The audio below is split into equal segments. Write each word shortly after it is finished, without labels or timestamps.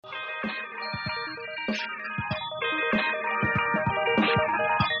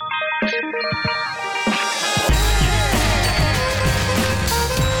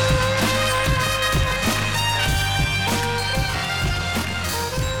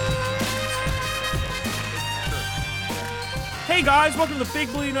Hey guys, welcome to the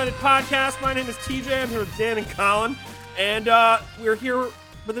Big Blue United podcast. My name is TJ. I'm here with Dan and Colin, and we're here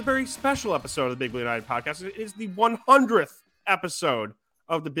with a very special episode of the Big Blue United podcast. It is the 100th episode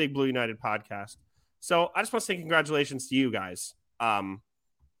of the Big Blue United podcast. So I just want to say congratulations to you guys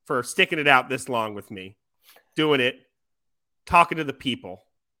for sticking it out this long with me, doing it, talking to the people.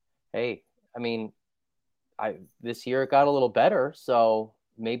 Hey, I mean, this year it got a little better, so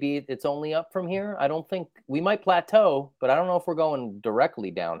maybe it's only up from here. I don't think we might plateau, but I don't know if we're going directly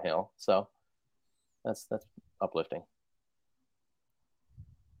downhill. So that's uplifting.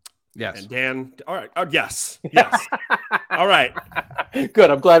 Yes. And Dan, all right. Oh, yes. All right. Good.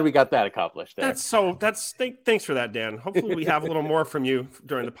 I'm glad we got that accomplished. Thanks for that, Dan. Hopefully we have a little more from you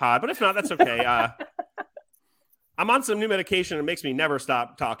during the pod, but if not, that's okay. I'm on some new medication. It makes me never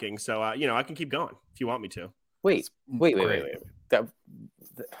stop talking. So, I can keep going if you want me to. Wait.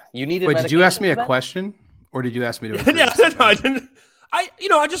 You needed. Wait, did you ask me a question, or did you ask me to? Yeah, no, I didn't.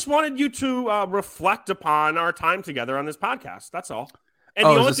 I just wanted you to reflect upon our time together on this podcast. That's all. And the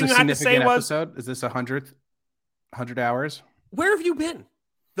only thing I had to say was, is this 100 hours? Where have you been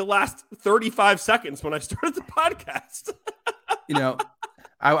the last 35 seconds when I started the podcast?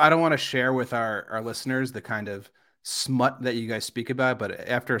 I don't want to share with our listeners the kind of smut that you guys speak about, but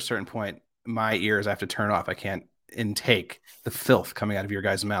after a certain point, my ears have to turn off. I can't intake the filth coming out of your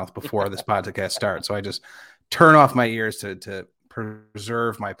guys' mouth before this podcast starts. So I just turn off my ears to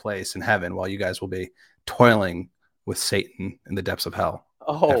preserve my place in heaven while you guys will be toiling with Satan in the depths of hell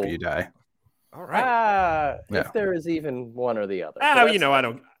after you die. All right. If there is even one or the other. I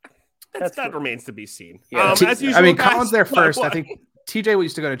don't. That remains to be seen. Yeah. As usual, Colin's there first. I think TJ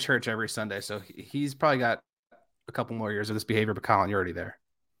used to go to church every Sunday, so he's probably got a couple more years of this behavior. But Colin, you're already there.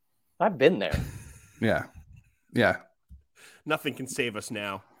 I've been there. Yeah. Nothing can save us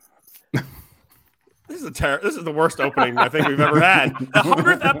now. This is the worst opening I think we've ever had. The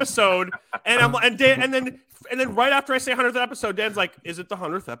 100th episode, and then right after I say 100th episode, Dan's like, "Is it the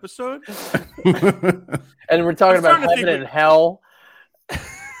 100th episode?" And we're talking about heaven and hell.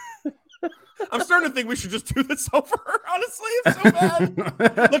 I'm starting to think we should just do this over. Honestly, it's so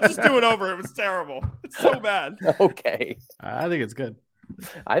bad. Let's just do it over. It was terrible. It's so bad. Okay. I think it's good.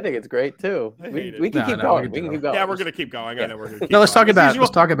 I think it's great too. We can keep going. We can keep going. Yeah, we're gonna keep going. I know we're gonna. Let's talk about it.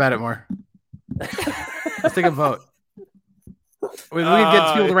 Let's talk about it more. Let's take a vote. We can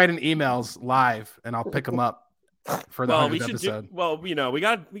get people to write in emails live, and I'll pick them up for the 100th episode. We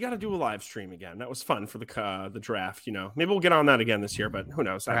got to do a live stream again. That was fun for the draft. Maybe we'll get on that again this year, but who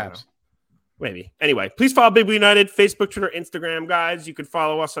knows? I don't know. Maybe. Anyway, please follow Big Blue United, Facebook, Twitter, Instagram, guys. You can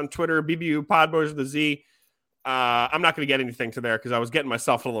follow us on Twitter, BBU Podboys with the Z. I'm not going to get anything to there because I was getting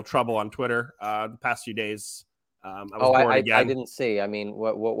myself in a little trouble on Twitter the past few days. I didn't see. I mean,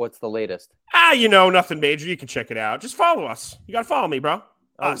 what's the latest? Nothing major. You can check it out. Just follow us. You got to follow me, bro.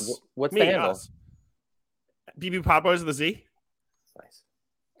 Us. What's the handle? Us. BBU Podboys with the Z. Nice.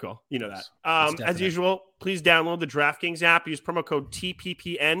 Cool. You know that. As usual, please download the DraftKings app. Use promo code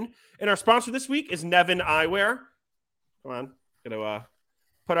TPPN. And our sponsor this week is Nevin Eyewear. Come on. Gonna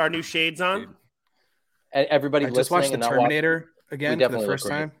put our new shades on. Dude. And everybody just watched the Terminator again for the first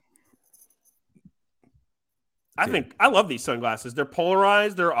time. I love these sunglasses. They're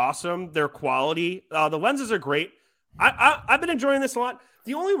polarized. They're awesome. They're quality. The lenses are great. I've been enjoying this a lot.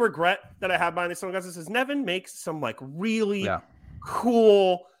 The only regret that I have buying these sunglasses is Nevin makes some really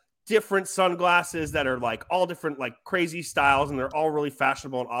cool, different sunglasses that are all different, crazy styles, and they're all really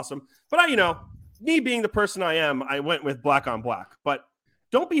fashionable and awesome. But me being the person I am, I went with black on black. But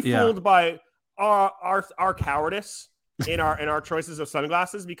don't be fooled by our cowardice in our choices of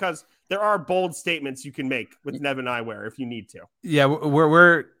sunglasses, because there are bold statements you can make with Nevin Eyewear if you need to. Yeah,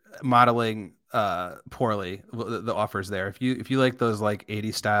 we're modeling poorly the offers there. If you like those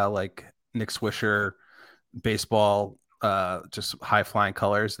 80s style Nick Swisher baseball just high flying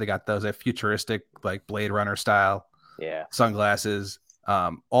colors, they got those. They have futuristic Blade Runner style sunglasses,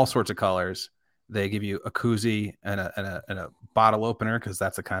 all sorts of colors. They give you a koozie and a bottle opener because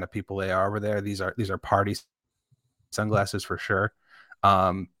that's the kind of people they are over there. These are party sunglasses for sure.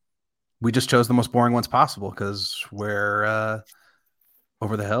 We just chose the most boring ones possible because we're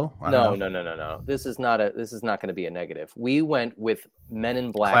over the hill. No. This is not going to be a negative. We went with Men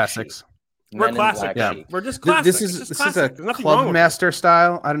in Black classics. We're classic. Yeah. We're just classic. This is a Club Master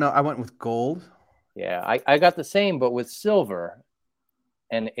style. I don't know. I went with gold. Yeah, I got the same, but with silver,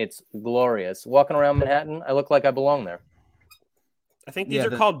 and it's glorious. Walking around Manhattan, I look like I belong there. I think these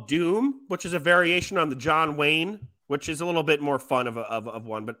are called Doom, which is a variation on the John Wayne, which is a little bit more fun of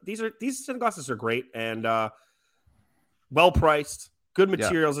one. But these sunglasses are great and well priced, good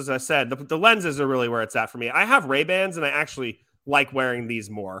materials. As I said, the lenses are really where it's at for me. I have Ray-Bans, and I actually like wearing these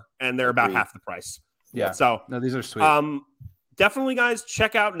more, and they're about half the price. Yeah. So no, these are sweet. Definitely, guys,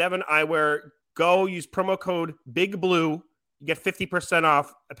 check out Nevin Eyewear. Go use promo code Big Blue. You get 50%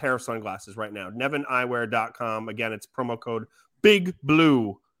 off a pair of sunglasses right now. NevinEyewear.com. Again, it's promo code Big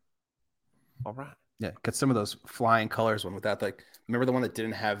Blue. All right. Yeah, get some of those flying colors one with that. Like, remember the one that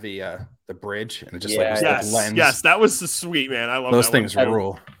didn't have the bridge and it just was like lens. Yes, that was sweet, man. I love those that things.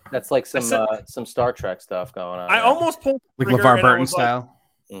 Rule. That's like some Star Trek stuff going on. I almost pulled like LeVar Burton style.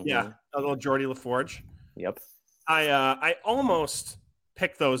 Like, yeah, a little Geordie LaForge. Yep. I almost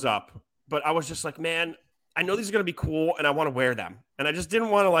picked those up, but I was just like, man, I know these are gonna be cool, and I want to wear them, and I just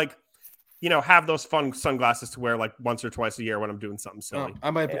didn't want to have those fun sunglasses to wear like once or twice a year when I'm doing something silly.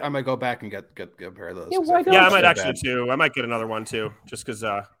 I might go back and get a pair of those. Yeah, why don't I might actually too. I might get another one too, just because.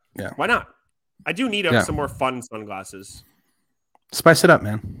 Why not? I do need some more fun sunglasses. Spice it up,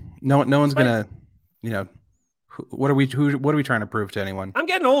 man. No one's gonna, what are we trying to prove to anyone? I'm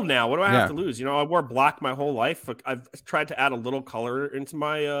getting old now. What do I have to lose? I wore black my whole life. I've tried to add a little color into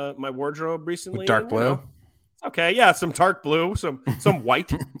my my wardrobe recently. With dark blue. Okay, yeah, some dark blue, some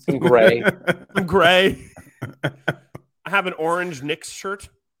white, some gray, some gray. I have an orange Knicks shirt.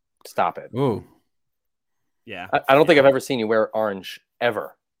 Stop it. Ooh. Yeah. I don't think I've ever seen you wear orange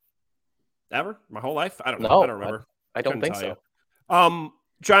ever. Ever? My whole life? I don't know. I don't remember. I don't think so.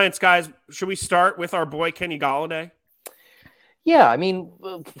 Giants, guys, should we start with our boy Kenny Golladay? Yeah, I mean,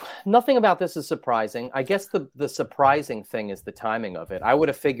 nothing about this is surprising. I guess the surprising thing is the timing of it. I would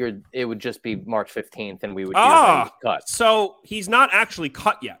have figured it would just be March 15th and we would hear that he was cut. So he's not actually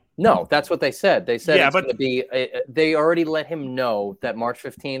cut yet. No, that's what they said. They said it's going to be they already let him know that March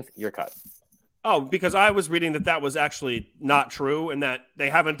 15th, you're cut. Oh, because I was reading that was actually not true and that they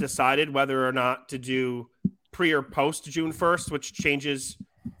haven't decided whether or not to do pre or post June 1st, which changes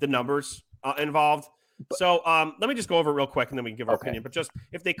the numbers involved. So let me just go over it real quick and then we can give our opinion. But just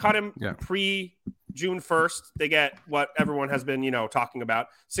if they cut him pre June 1st, they get what everyone has been, talking about: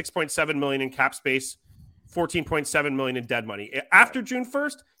 $6.7 million in cap space, $14.7 million in dead money. After June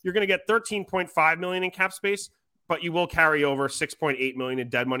 1st, you're going to get $13.5 million in cap space, but you will carry over $6.8 million in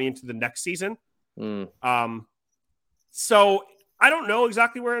dead money into the next season. So I don't know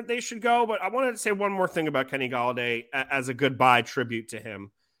exactly where they should go, but I wanted to say one more thing about Kenny Golladay as a goodbye tribute to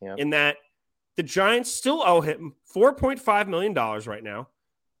him, in that the Giants still owe him $4.5 million right now.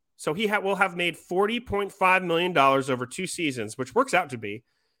 So he will have made $40.5 million over 2 seasons, which works out to be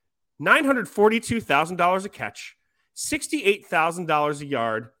 $942,000 a catch, $68,000 a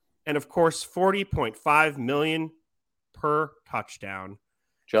yard, and of course, $40.5 million per touchdown.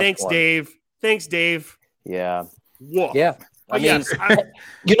 Thanks, Dave. Yeah. Whoa. Yeah. I mean,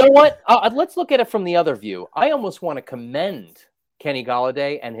 you know what? Let's look at it from the other view. I almost want to commend Kenny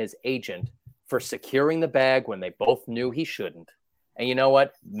Golladay and his agent for securing the bag when they both knew he shouldn't. And you know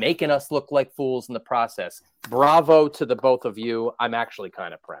what? Making us look like fools in the process. Bravo to the both of you. I'm actually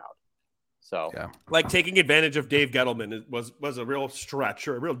kind of proud. So, like taking advantage of Dave Gettleman was a real stretch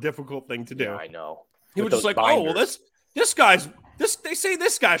or a real difficult thing to do. Yeah, I know. He was just like, binders. Oh, well, this guy's they say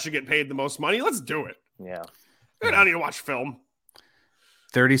this guy should get paid the most money. Let's do it. Yeah. I don't need to watch film.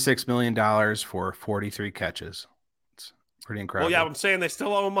 $36 million for 43 catches. It's pretty incredible. Well, yeah, I'm saying they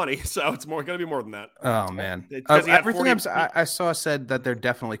still owe money, so it's going to be more than that. Oh, man. Everything I saw said that they're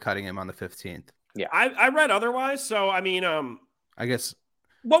definitely cutting him on the 15th. Yeah. I read otherwise, so I mean, I guess.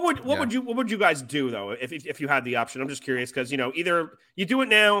 What would you guys do though if you had the option? I'm just curious because either you do it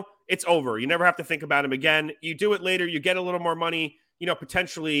now, it's over. You never have to think about him again. You do it later, you get a little more money.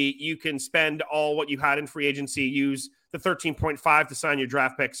 Potentially you can spend all what you had in free agency, use the 13.5 to sign your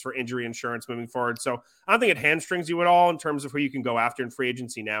draft picks for injury insurance moving forward. So I don't think it hamstrings you at all in terms of who you can go after in free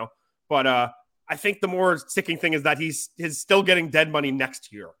agency now. But I think the more sticking thing is that he's still getting dead money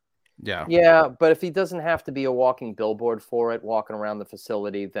next year. Yeah, but if he doesn't have to be a walking billboard for it, walking around the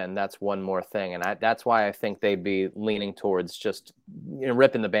facility, then that's one more thing. And that's why I think they'd be leaning towards just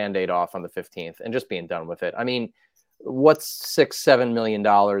ripping the Band-Aid off on the 15th and just being done with it. I mean, what's $6-7 million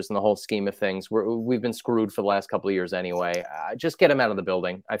in the whole scheme of things? We've been screwed for the last couple of years anyway. Just get him out of the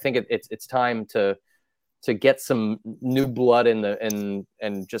building. I think it's time to get some new blood and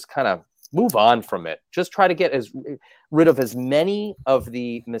just kind of move on from it. Just try to get rid of as many of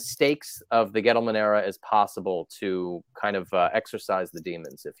the mistakes of the Gettleman era as possible to kind of exercise the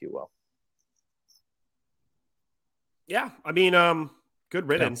demons, if you will. Yeah, I mean, good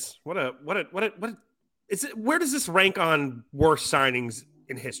riddance. Yeah. What is it? Where does this rank on worst signings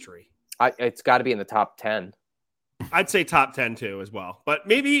in history? It's got to be in the top 10. I'd say top 10 too, as well, but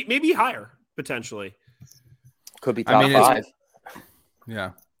maybe higher potentially. Could be top 5.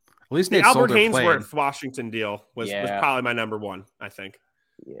 Yeah. least The Nate Albert Solder played. Hainsworth Washington deal was probably my number one, I think.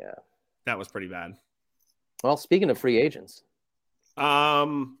 Yeah. That was pretty bad. Well, speaking of free agents. I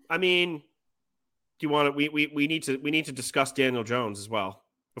mean, do you want to we need to discuss Daniel Jones as well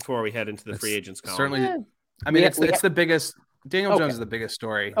before we head into the free agents column. Certainly. I mean, it's the biggest. Daniel Jones is the biggest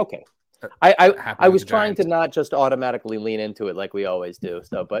story. Okay. I was trying to not just automatically lean into it like we always do.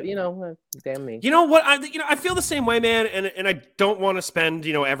 So, but damn me. You know what? I feel the same way, man. And I don't want to spend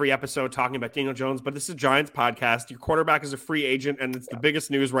every episode talking about Daniel Jones, but this is a Giants podcast. Your quarterback is a free agent, and it's the biggest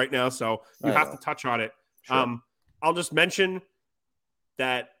news right now, so you have to touch on it. Sure. I'll just mention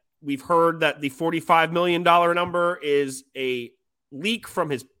that we've heard that the $45 million number is a leak from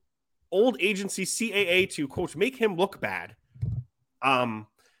his old agency CAA to quote make him look bad.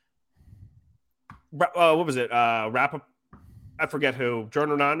 What was it? I forget who.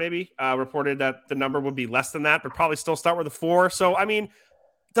 Jordan Renan maybe reported that the number would be less than that, but probably still start with a 4. So I mean,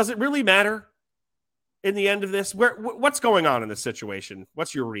 does it really matter in the end of this? What's going on in this situation?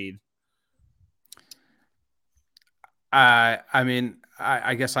 What's your read? I mean,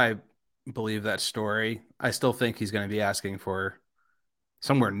 I guess I believe that story. I still think he's going to be asking for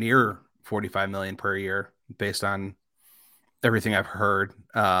somewhere near $45 million per year based on everything I've heard.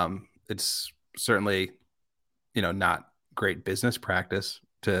 It's certainly, not great business practice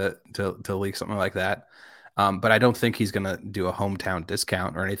to leak something like that. But I don't think he's going to do a hometown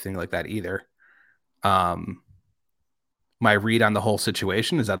discount or anything like that either. My read on the whole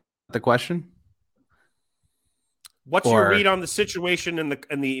situation, is that the question? What's your read on the situation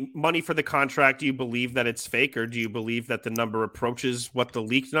and the money for the contract? Do you believe that it's fake, or do you believe that the number approaches what the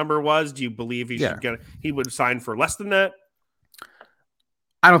leaked number was? Do you believe he would sign for less than that?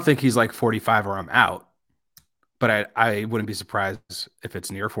 I don't think he's like 45 or I'm out, but I wouldn't be surprised if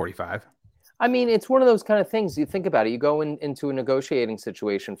it's near 45. I mean, it's one of those kind of things. You think about it. You go into a negotiating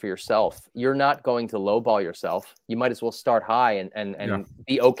situation for yourself. You're not going to lowball yourself. You might as well start high and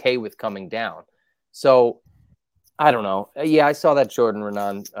be okay with coming down. So I don't know. Yeah, I saw that Jordan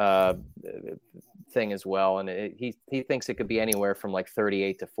Renan thing as well, and he thinks it could be anywhere from like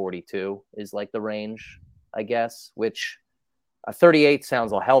 38 to 42 is like the range, I guess. Which 38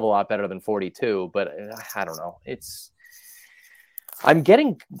 sounds a hell of a lot better than 42, but I don't know. I'm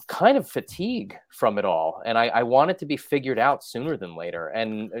getting kind of fatigue from it all, and I want it to be figured out sooner than later.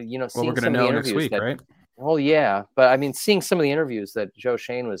 And seeing we're going to know next week, right? Well, yeah, but I mean, seeing some of the interviews that Joe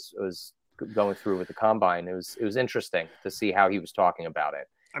Shane was going through with the combine, it was interesting to see how he was talking about it.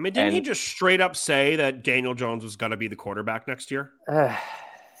 I mean, didn't he just straight up say that Daniel Jones was going to be the quarterback next year?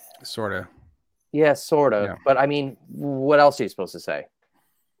 Sort of. Yeah, sort of. Yeah. But I mean, what else are you supposed to say?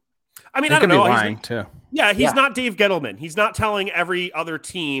 I mean, I don't know. Lying too. Yeah, he's not Dave Gettleman. He's not telling every other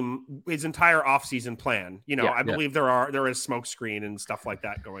team his entire offseason plan. I believe there is smoke screen and stuff like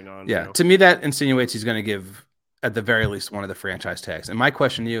that going on. Yeah, to me that insinuates he's going to give at the very least one of the franchise tags. And my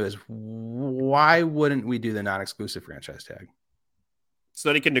question to you is, why wouldn't we do the non-exclusive franchise tag? So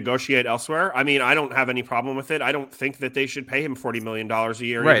that he can negotiate elsewhere? I mean, I don't have any problem with it. I don't think that they should pay him $40 million a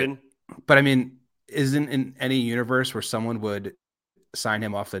year. Right. Even. But I mean, isn't in any universe where someone would sign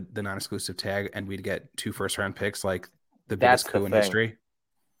him off the non-exclusive tag and we'd get 2 first-round picks like the biggest coup in history?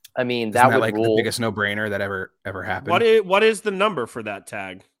 I mean, that would like the biggest no-brainer that ever happened. What is the number for that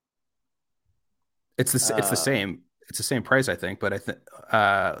tag? It's the same. It's the same price, I think. But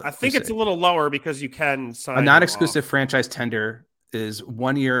I think it's a little lower because you can sign a non-exclusive franchise tender is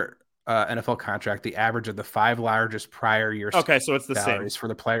 1 year NFL contract. The average of the 5 largest prior year. Okay, so it's the salaries same for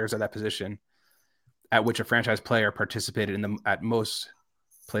the players at that position, at which a franchise player participated at most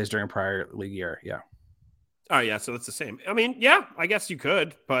plays during a prior league year. Yeah. Oh yeah, so it's the same. I mean, yeah, I guess you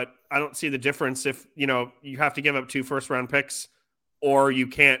could, but I don't see the difference if you have to give up 2 first-round picks, or you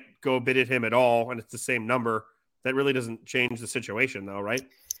can't go bid at him at all, and it's the same number. That really doesn't change the situation, though, right?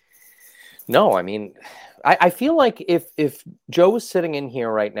 No, I mean, I feel like if Joe was sitting in here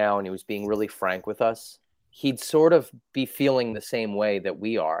right now and he was being really frank with us, he'd sort of be feeling the same way that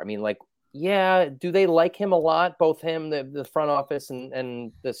we are. I mean, like, yeah, do they like him a lot? Both him, the front office,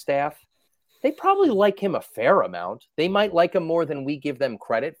 and the staff? They probably like him a fair amount. They might like him more than we give them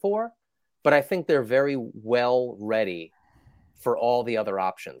credit for, but I think they're very well ready for all the other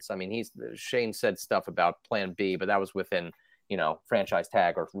options. I mean, Shane said stuff about plan B, but that was within, franchise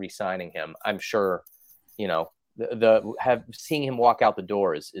tag or re-signing him. I'm sure, seeing him walk out the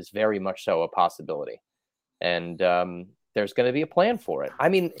door is very much so a possibility. And there's going to be a plan for it. I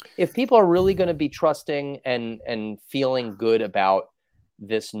mean, if people are really going to be trusting and feeling good about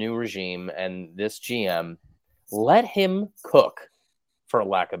this new regime and this GM, let him cook, for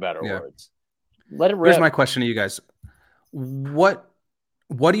lack of better words. Let it rip. Here's my question to you guys. What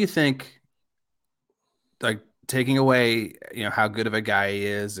what do you think, like taking away, how good of a guy he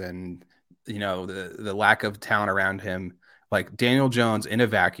is and, the lack of talent around him, like Daniel Jones in a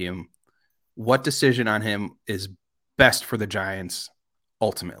vacuum, what decision on him is best for the Giants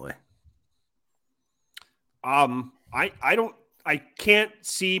ultimately? I can't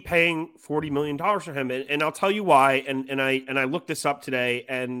see paying $40 million for him. And I'll tell you why. And I looked this up today,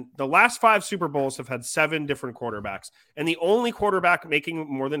 and the last 5 Super Bowls have had 7 different quarterbacks. And the only quarterback making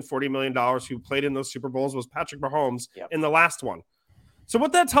more than $40 million who played in those Super Bowls was Patrick Mahomes in the last one. So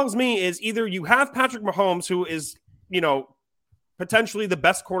what that tells me is either you have Patrick Mahomes, who is, potentially the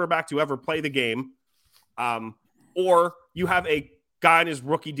best quarterback to ever play the game, or you have a guy in his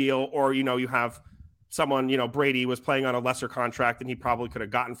rookie deal, or, you have someone, Brady was playing on a lesser contract than he probably could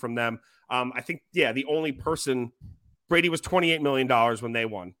have gotten from them. I think, the only person, Brady was $28 million when they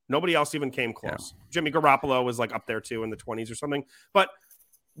won. Nobody else even came close. Yeah. Jimmy Garoppolo was like up there too in the 20s or something. But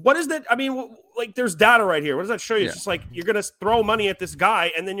what is that? I mean, like there's data right here. What does that show you? It's just like you're going to throw money at this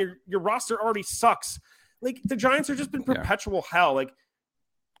guy and then your roster already sucks. Like the Giants have just been perpetual hell. Like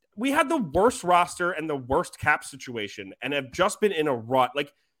we had the worst roster and the worst cap situation and have just been in a rut.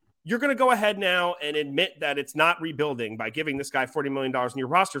 Like, you're going to go ahead now and admit that it's not rebuilding by giving this guy $40 million and your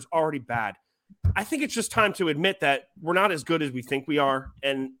roster's already bad. I think it's just time to admit that we're not as good as we think we are.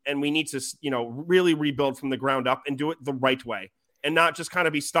 And we need to, really rebuild from the ground up and do it the right way and not just kind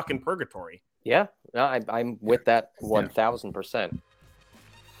of be stuck in purgatory. Yeah, no, I'm with that 1,000%.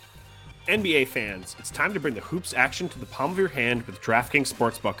 NBA fans, it's time to bring the hoops action to the palm of your hand with DraftKings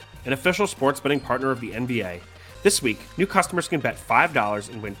Sportsbook, an official sports betting partner of the NBA. This week, new customers can bet $5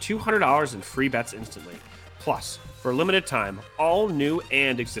 and win $200 in free bets instantly. Plus, for a limited time, all new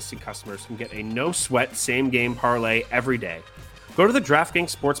and existing customers can get a no-sweat same-game parlay every day. Go to the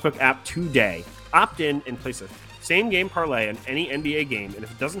DraftKings Sportsbook app today, opt in, and place a same-game parlay on any NBA game, and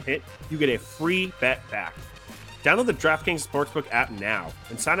if it doesn't hit, you get a free bet back. Download the DraftKings Sportsbook app now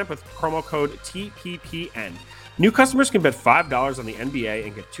and sign up with promo code TPPN. New customers can bet $5 on the NBA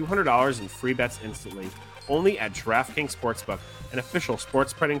and get $200 in free bets instantly. Only at DraftKings Sportsbook, an official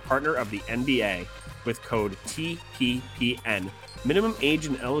sports betting partner of the NBA, with code TPPN. Minimum age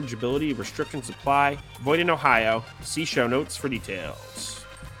and eligibility restrictions apply. Void in Ohio. See show notes for details.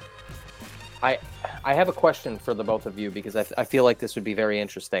 I have a question for the both of you because I feel like this would be very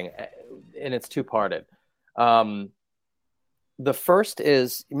interesting, and it's two-parted. The first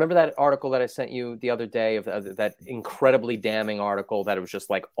is, remember that article that I sent you the other day of that incredibly damning article that it was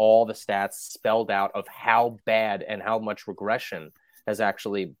just like all the stats spelled out of how bad and how much regression has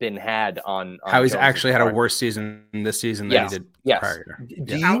actually been had on how he's actually had a worse season this season than he did prior.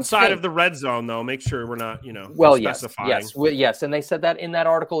 Outside of the red zone, though, make sure we're not, specifying. Yes. And they said that in that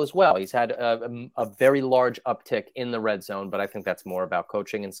article as well. He's had a very large uptick in the red zone, but I think that's more about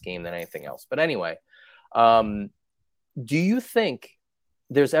coaching and scheme than anything else. But anyway, do you think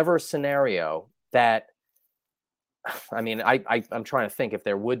there's ever a scenario that, I mean, I'm trying to think if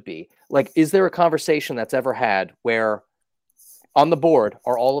there would be, like, is there a conversation that's ever had where on the board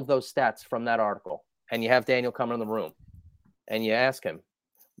are all of those stats from that article, and you have Daniel come in the room and you ask him,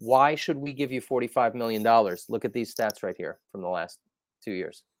 why should we give you $45 million? Look at these stats right here from the last 2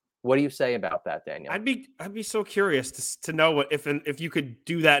 years. What do you say about that, Daniel? I'd be so curious to know what if you could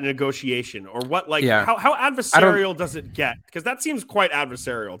do that in negotiation or what, like how adversarial does it get? Because that seems quite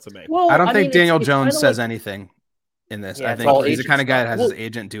adversarial to me. Well, I don't think Daniel Jones says anything in this. I think he's the kind of guy that has his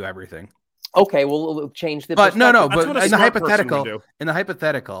agent do everything. Okay, well, we'll change the. But no. But in the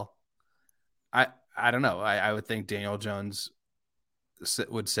hypothetical, I don't know. I would think Daniel Jones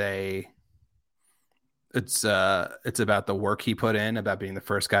would say. It's about the work he put in, about being the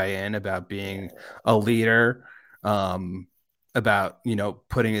first guy in, about being a leader, about,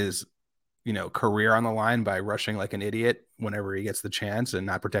 putting his, career on the line by rushing like an idiot whenever he gets the chance and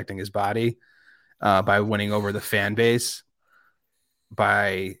not protecting his body, by winning over the fan base,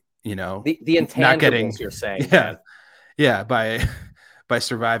 by, the intangibles you're saying. Yeah. By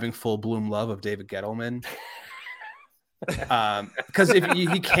surviving full bloom love of David Gettleman. Because if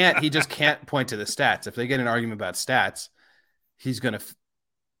he just can't point to the stats. If they get an argument about stats,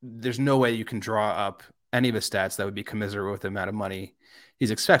 there's no way you can draw up any of his stats that would be commensurate with the amount of money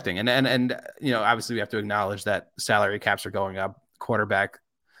he's expecting. And obviously we have to acknowledge that salary caps are going up, quarterback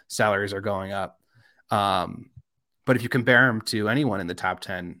salaries are going up. But if you compare him to anyone in the top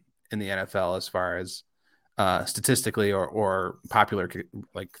 10 in the NFL, as far as statistically or popular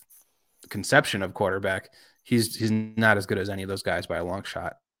like conception of quarterback, he's not as good as any of those guys by a long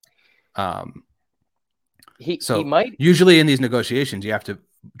shot. He might usually in these negotiations you have to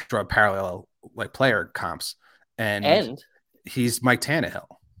draw parallel like player comps and He's Mike Tannehill.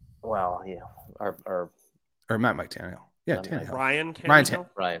 Well, yeah, or Not Mike Tannehill. Yeah, Tannehill. Ryan Tannehill.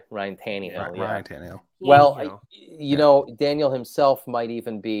 Ryan Tannehill. Yeah. Ryan Tannehill. Well, Daniel himself might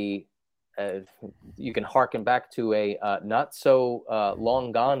even be. You can harken back to a not so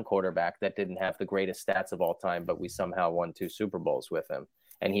long gone quarterback that didn't have the greatest stats of all time, but we somehow won 2 Super Bowls with him.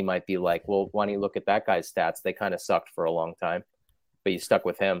 And he might be like, well, why don't you look at that guy's stats? They kind of sucked for a long time, but you stuck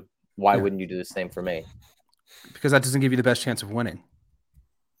with him. Why wouldn't you do the same for me? Because that doesn't give you the best chance of winning.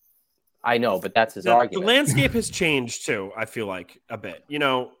 I know, but that's his argument. The landscape has changed too, I feel like, a bit.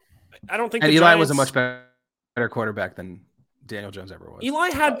 I don't think and Eli was a much better quarterback than Daniel Jones ever was.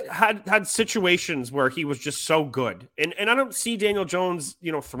 Eli had situations where he was just so good. And I don't see Daniel Jones,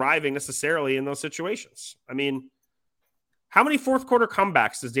 thriving necessarily in those situations. I mean, how many fourth quarter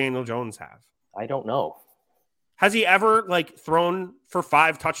comebacks does Daniel Jones have? I don't know. Has he ever thrown for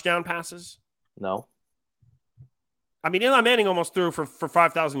 5 touchdown passes? No. I mean, Eli Manning almost threw for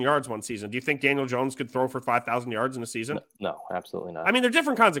 5,000 yards one season. Do you think Daniel Jones could throw for 5,000 yards in a season? No, absolutely not. I mean, they're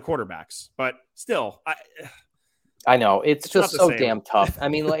different kinds of quarterbacks, but still, I know it's just so same. damn tough. I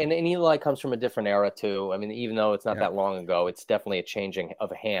mean, and Eli comes from a different era too. I mean, even though it's not that long ago, it's definitely a changing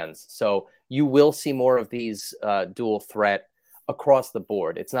of hands. So you will see more of these dual threat across the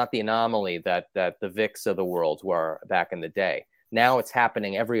board. It's not the anomaly that the Vicks of the world were back in the day. Now it's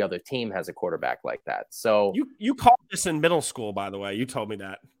happening. Every other team has a quarterback like that. So you called this in middle school, by the way. You told me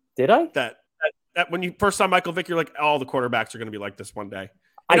that. Did I? That when you first saw Michael Vick, you're like, all the quarterbacks are going to be like this one day.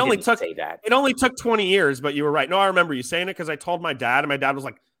 I didn't say that. It only took 20 years, but you were right. No, I remember you saying it because I told my dad, and my dad was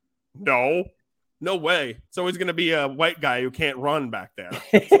like, no way. It's always going to be a white guy who can't run back there.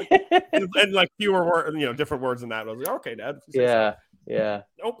 and fewer words, different words than that. I was like, okay, Dad. Yeah.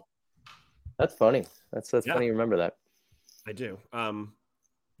 Nope. That's funny. That's funny you remember that. I do. I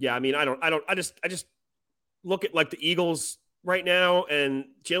mean, I just look at the Eagles right now, and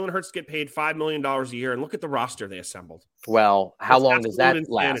Jalen Hurts get paid $5 million a year, and look at the roster they assembled. Well, how long does that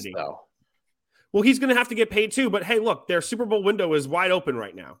last, though? Well, he's going to have to get paid too, but hey, look, their Super Bowl window is wide open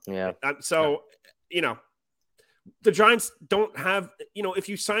right now. Yeah. The Giants don't have, if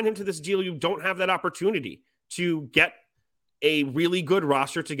you sign him to this deal, you don't have that opportunity to get a really good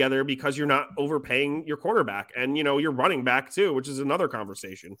roster together because you're not overpaying your quarterback and, your running back too, which is another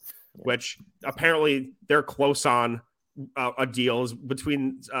conversation, which apparently they're close on a deal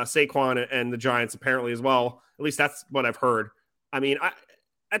between Saquon and the Giants apparently as well. At least that's what I've heard. I mean,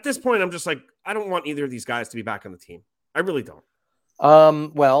 at this point, I'm just like, I don't want either of these guys to be back on the team. I really don't.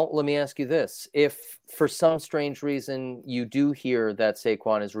 Well, let me ask you this. If for some strange reason you do hear that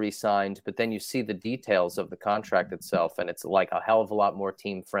Saquon is re-signed, but then you see the details of the contract itself and it's like a hell of a lot more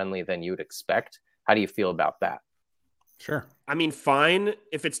team friendly than you'd expect, how do you feel about that? Sure. I mean, fine.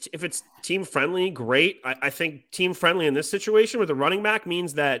 If it's team friendly, great. I think team friendly in this situation with a running back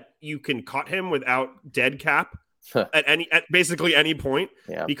means that you can cut him without dead cap at basically any point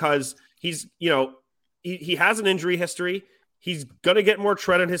because he's, he has an injury history. He's going to get more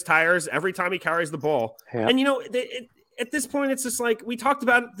tread on his tires every time he carries the ball. Yeah. And, at this point, it's just like we talked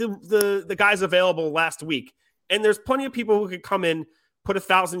about the guys available last week. And there's plenty of people who could come in, put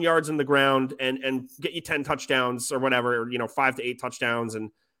 1,000 yards in the ground and get you 10 touchdowns or whatever, 5 to 8 touchdowns. And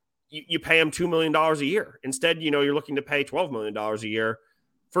you pay him $2 million a year. Instead, you're looking to pay $12 million a year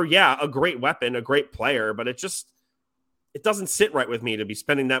for, a great weapon, a great player. But it doesn't sit right with me to be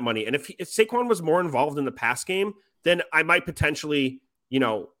spending that money. And if Saquon was more involved in the pass game, then I might potentially,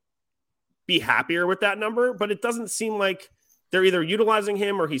 be happier with that number. But it doesn't seem like they're either utilizing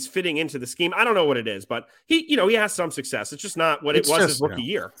him or he's fitting into the scheme. I don't know what it is, but he has some success. It's just not what it was his rookie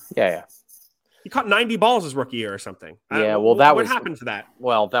year. Yeah. He caught 90 balls his rookie year or something. Yeah, what happened to that?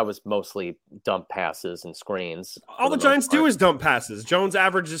 Well, that was mostly dump passes and screens. All the Giants do is dump passes. Jones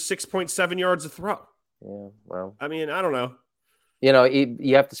averages 6.7 yards a throw. Yeah, well. I mean, I don't know.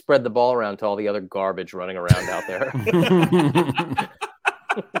 You have to spread the ball around to all the other garbage running around out there.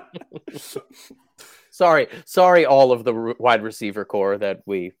 Sorry, all of the wide receiver core that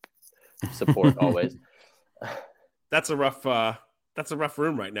we support always. That's a rough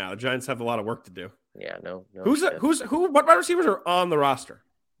room right now. The Giants have a lot of work to do. Yeah, no. What wide receivers are on the roster?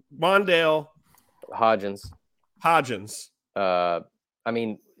 Mondale, Hodgins. I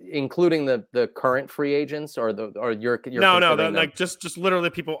mean, including the current free agents or you're no, just literally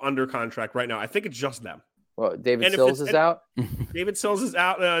people under contract right now. I think it's just them. Well, David Sills is out. David Sills is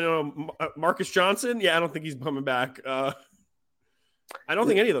out. I don't know. Marcus Johnson. Yeah, I don't think he's coming back. I don't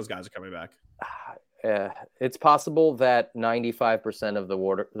think any of those guys are coming back. It's possible that 95% of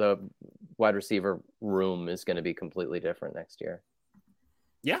the wide receiver room is going to be completely different next year.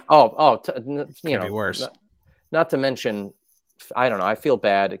 Yeah. Be worse. Not to mention I don't know. I feel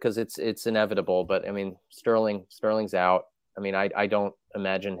bad because it's inevitable, but I mean, Sterling's out. I mean, I don't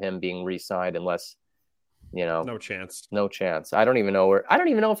imagine him being re-signed unless, no chance. No chance. I don't even know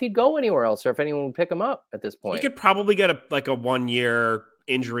if he'd go anywhere else or if anyone would pick him up at this point. He could probably get a 1-year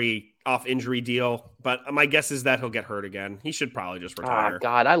injury deal, but my guess is that he'll get hurt again. He should probably just retire.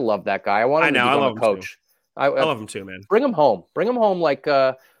 God, I love that guy. I want him to become a coach. I love him too, man. Bring him home. Like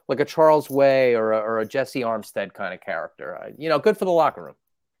a Charles Way or a Jesse Armstead kind of character. Good for the locker room.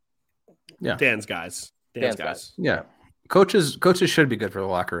 Yeah, Dan's guys. Yeah, coaches should be good for the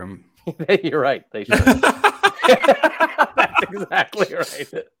locker room. You're right. They should. That's exactly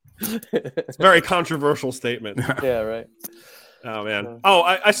right. It's a very controversial statement. Yeah, right. Oh, man.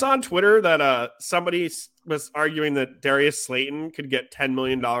 I saw on Twitter that somebody was arguing that Darius Slayton could get $10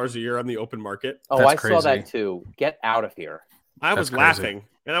 million a year on the open market. Oh, That's I crazy. saw that too. Get out of here. I was laughing,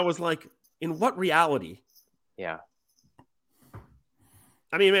 and I was like, in what reality? Yeah.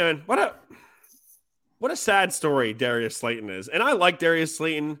 I mean, man, what a sad story Darius Slayton is. And I like Darius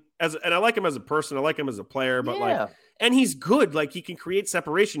Slayton and I like him as a person. I like him as a player, but and he's good. Like, he can create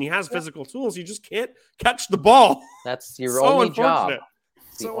separation. He has physical tools. You just can't catch the ball. That's your only job.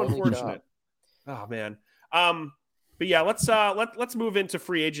 So unfortunate. Oh, man. But yeah, let's move into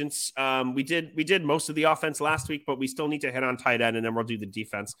free agents. We did most of the offense last week, but we still need to hit on tight end, and then we'll do the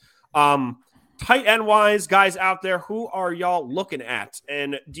defense. Tight end wise, guys out there, who are y'all looking at?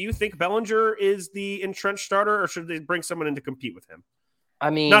 And do you think Bellinger is the entrenched starter, or should they bring someone in to compete with him? I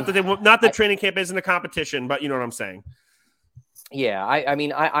mean, not that training camp isn't a competition, but you know what I'm saying. Yeah,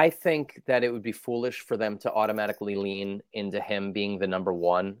 I think that it would be foolish for them to automatically lean into him being the number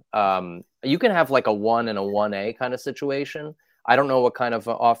one. You can have like a 1 and a 1A kind of situation. I don't know what kind of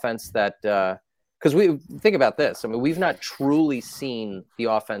offense that because we think about this. I mean, we've not truly seen the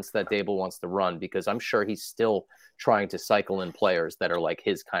offense that Dable wants to run, because I'm sure he's still trying to cycle in players that are like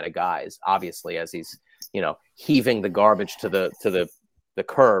his kind of guys, obviously, as he's, heaving the garbage to the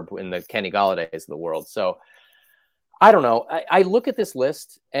curb in the Kenny Galladay's of the world. So I don't know. I look at this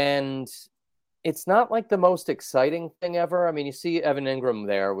list and it's not like the most exciting thing ever. I mean, you see Evan Ingram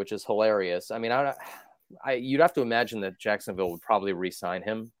there, which is hilarious. I mean, you'd have to imagine that Jacksonville would probably re-sign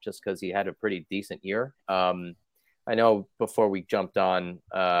him just because he had a pretty decent year. I know before we jumped on,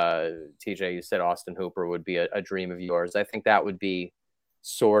 TJ, you said Austin Hooper would be a dream of yours. I think that would be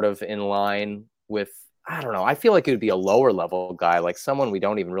sort of in line with, I don't know. I feel like it would be a lower level guy, like someone we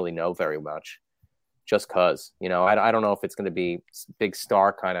don't even really know very much, just because, I don't know if it's going to be big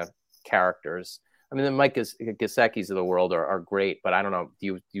star kind of characters. I mean, the Mike Gesicki's of the world are great, but I don't know.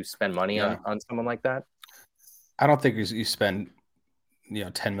 Do you spend money on someone like that? I don't think you spend,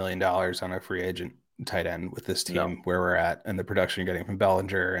 $10 million on a free agent tight end with this team where we're at, and the production you're getting from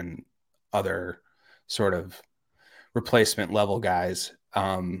Bellinger and other sort of replacement level guys.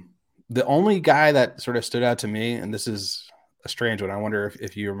 The only guy that sort of stood out to me, and this is a strange one, I wonder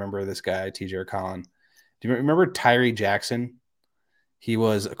if you remember this guy, TJ or Colin. Do you remember Tyree Jackson? He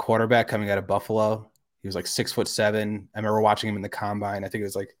was a quarterback coming out of Buffalo. He was like 6'7". I remember watching him in the combine. I think it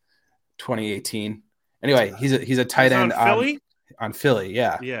was like 2018. Anyway, he's a tight end on Philly.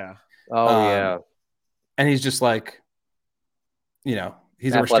 Yeah. Yeah. Oh yeah. And he's just like,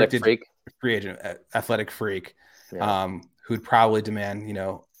 he's a restricted free agent, athletic freak, who'd probably demand,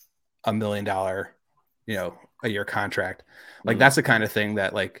 $1 million, a year contract. Like that's the kind of thing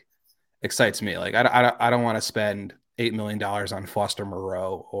that like excites me. Like I don't want to spend $8 million on Foster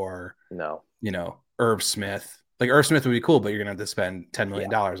Moreau or Irv Smith. Like Irv Smith would be cool, but you're gonna have to spend $10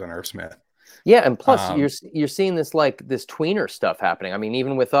 million on Irv Smith. Yeah, and plus you're seeing this like this tweener stuff happening. I mean,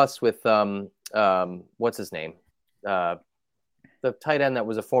 even with us with what's his name? The tight end that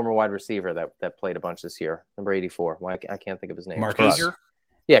was a former wide receiver that played a bunch this year, number 84. Well, I can't think of his name. Cager?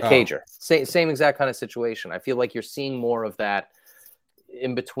 Yeah, Cager. Same exact kind of situation. I feel like you're seeing more of that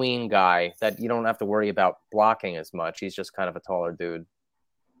in between guy that you don't have to worry about blocking as much. He's just kind of a taller dude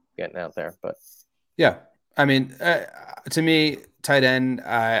getting out there. But yeah, I mean, to me, tight end,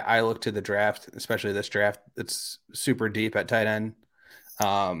 I look to the draft, especially this draft. It's super deep at tight end.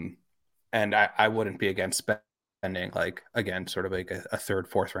 And I wouldn't be against spending, like, again, sort of like a third,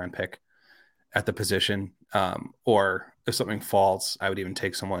 fourth round pick at the position. Or if something falls, I would even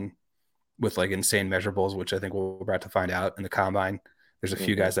take someone with like insane measurables, which I think we're about to find out in the combine. There's a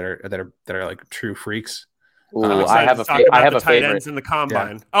few guys that are like true freaks. Ooh, I have a tight ends in the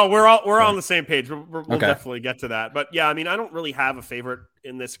combine. Yeah. Oh, we're all on the same page. We'll definitely get to that. But yeah, I mean, I don't really have a favorite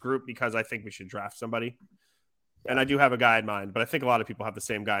in this group because I think we should draft somebody. And I do have a guy in mind, but I think a lot of people have the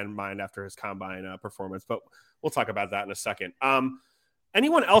same guy in mind after his combine performance. But we'll talk about that in a second.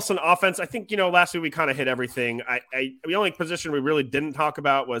 Anyone else on offense? I think, last week we kind of hit everything. The only position we really didn't talk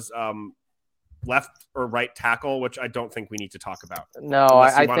about was left or right tackle, which I don't think we need to talk about. No,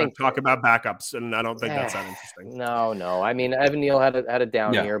 Unless you I want think to talk about backups, and I don't think that's that interesting. No. I mean, Evan Neal had a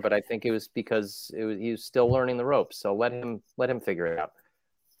down year, but I think it was because he was still learning the ropes. So let him figure it out.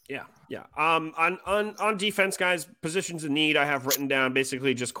 Yeah. On defense, guys, positions in need, I have written down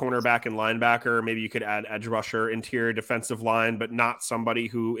basically just cornerback and linebacker. Maybe you could add edge rusher, interior defensive line, but not somebody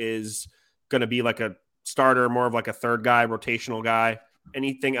who is going to be like a starter, more of like a third guy, rotational guy.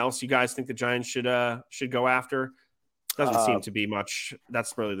 Anything else you guys think the Giants should go after? Doesn't seem to be much.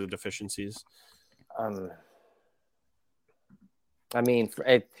 That's really the deficiencies. I mean,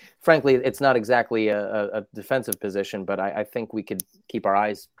 frankly, it's not exactly a defensive position, but I think we could keep our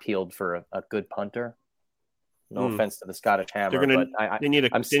eyes peeled for a good punter. No offense to the Scottish Hammer, but they need a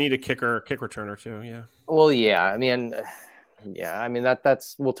kick returner too. Yeah. Well, yeah. I mean,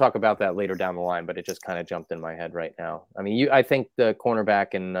 that's we'll talk about that later down the line, but it just kind of jumped in my head right now. I mean, I think the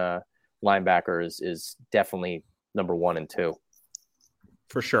cornerback and linebacker is definitely number 1 and 2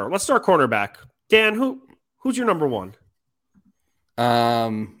 for sure. Let's start cornerback. Dan, who's your number 1? I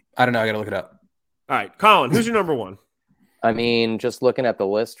don't know. I got to look it up. All right, Colin, who's your number 1? I mean, just looking at the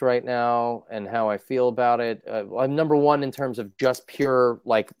list right now and how I feel about it, I'm number 1 in terms of just pure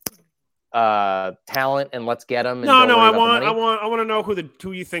talent and let's get them. No, I want to know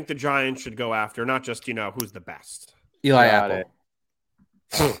who you think the Giants should go after, not just who's the best. Eli Apple.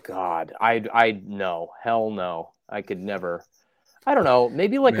 Oh God, I no, hell no, I could never. I don't know,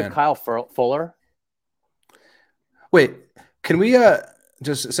 maybe a Kyle Fuller. Wait, can we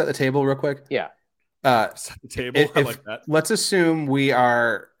just set the table real quick? Yeah. Set the table. I like that. Let's assume we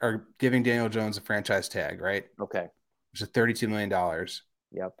are giving Daniel Jones a franchise tag, right? Okay. Which is $32 million.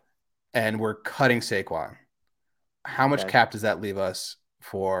 Yep. And we're cutting Saquon. How much cap does that leave us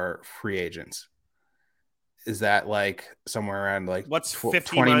for free agents? Is that somewhere around what's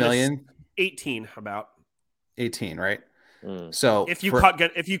 50 20 million? 18 about 18, right? So if you cut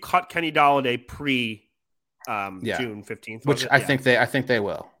Kenny Golladay pre June 15th, which I think they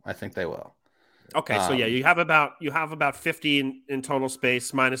will. Okay, so you have about 50 in total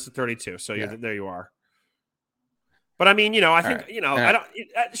space minus the 32. So there you are. But I mean, I think I don't.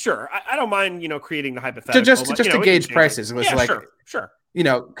 I don't mind creating the hypothetical. Just to gauge prices. It was sure.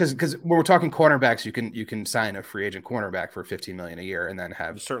 Because when we're talking cornerbacks, you can sign a free agent cornerback for $15 million a year, and then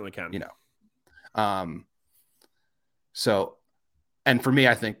have you certainly can. So, and for me,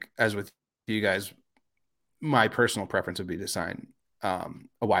 I think as with you guys, my personal preference would be to sign a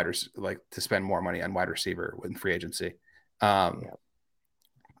to spend more money on wide receiver in free agency. But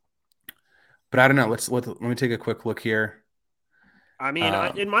I don't know. Let me take a quick look here. I mean,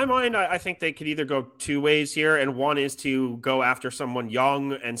 in my mind, I think they could either go two ways here, and one is to go after someone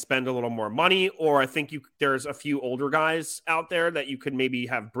young and spend a little more money, or I think there's a few older guys out there that you could maybe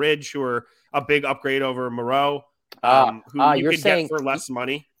have bridge, who are a big upgrade over Moreau, who you could get for less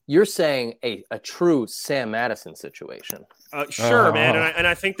money. You're saying a true Sam Madison situation. Sure, man. And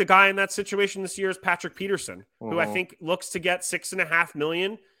I think the guy in that situation this year is Patrick Peterson, who I think looks to get $6.5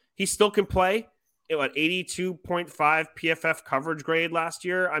 million. He still can play. 82.5 PFF coverage grade last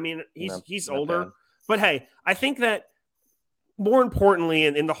year. I mean, he's older. Bad. But hey, I think that more importantly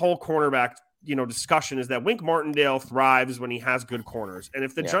in the whole cornerback, discussion is that Wink Martindale thrives when he has good corners. And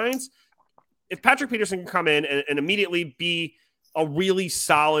if the Giants, if Patrick Peterson can come in and immediately be a really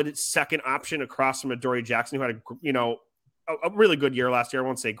solid second option across from Adoree Jackson, who had a really good year last year. I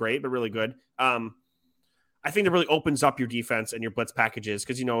won't say great, but really good. I think that really opens up your defense and your blitz packages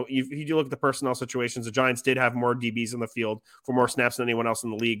because, if you look at the personnel situations, the Giants did have more DBs in the field for more snaps than anyone else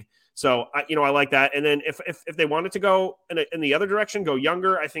in the league. So, I like that. And then if they wanted to go in the other direction, go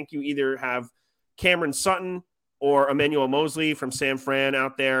younger, I think you either have Cameron Sutton or Emmanuel Mosley from San Fran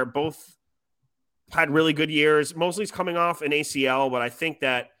out there. Both had really good years. Mosley's coming off an ACL, but I think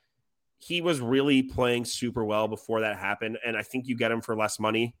that he was really playing super well before that happened. And I think you get him for less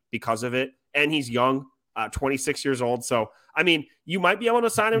money because of it. And he's young. 26 years old. So, I mean, you might be able to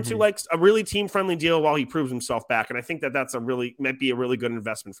sign him to a really team-friendly deal while he proves himself back. And I think that might be a really good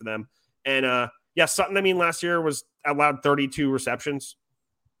investment for them. And Sutton, I mean, last year was allowed 32 receptions.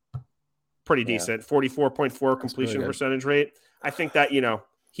 Pretty decent. 44.4 completion percentage rate. I think that,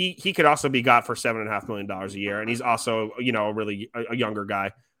 he could also be got for $7.5 million a year. And he's also, a younger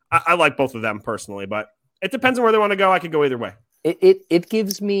guy. I like both of them personally, but it depends on where they want to go. I could go either way. It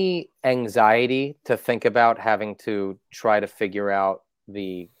gives me anxiety to think about having to try to figure out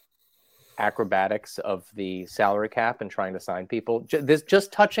the acrobatics of the salary cap and trying to sign people.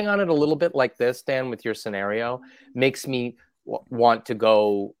 Just touching on it a little bit like this, Dan, with your scenario, makes me want to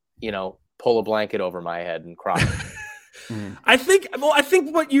go, pull a blanket over my head and cry. I think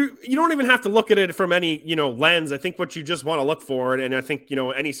what you don't even have to look at it from any, lens. I think what you just want to look for, and I think,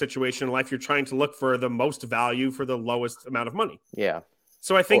 any situation in life, you're trying to look for the most value for the lowest amount of money. Yeah.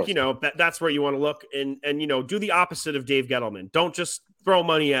 So I think, that's where you want to look and, do the opposite of Dave Gettleman. Don't just throw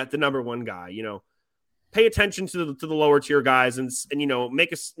money at the number one guy, pay attention to the lower tier guys and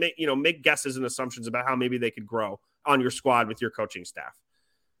make guesses and assumptions about how maybe they could grow on your squad with your coaching staff.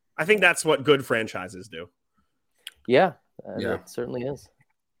 I think that's what good franchises do. Yeah, it certainly is.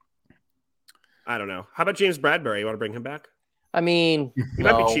 I don't know. How about James Bradbury? You want to bring him back? I mean, he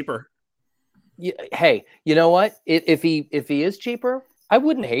might be cheaper. Yeah, hey, you know what? If he is cheaper, I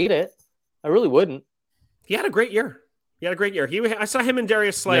wouldn't hate it. I really wouldn't. He had a great year. I saw him and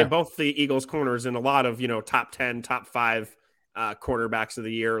Darius Slay, both the Eagles corners, in a lot of top 10, top 5 quarterbacks of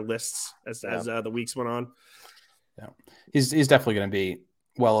the year lists as the weeks went on. Yeah, he's definitely going to be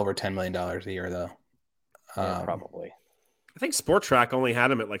well over $10 million a year, though. Probably. I think Sport Track only had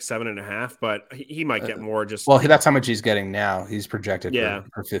him at like 7.5, but he might get more. That's how much he's getting now. He's projected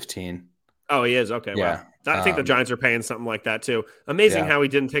for 15. Oh, he is? Okay. Yeah. Well, I think the Giants are paying something like that too. Amazing how he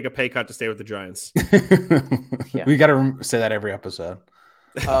didn't take a pay cut to stay with the Giants. We got to say that every episode.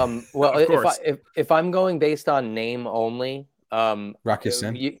 Well, if I'm going based on name only, Rock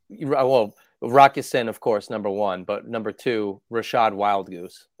Ya-Sin. Rock Ya-Sin, of course, number 1, but number 2, Rashad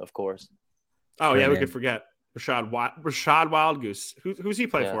Wildgoose, of course. Oh, yeah, we could forget Rashad Wildgoose. Who's he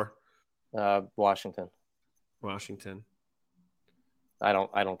play for? Washington. I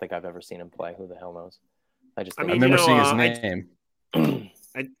don't think I've ever seen him play. Who the hell knows? I remember seeing his name.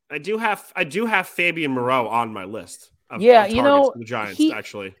 I do have Fabian Moreau on my list. The Giants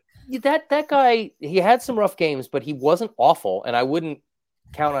actually. That guy, he had some rough games, but he wasn't awful, and I wouldn't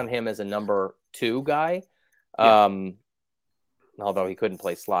count on him as a number 2 guy. Yeah. Although he couldn't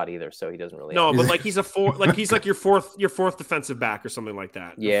play slot either, so he doesn't really. No, but like he's a 4, like he's like your fourth defensive back or something like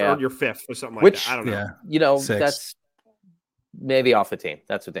that. Yeah, or your 5th or something like that. I don't know. Yeah. 6. That's maybe off the team.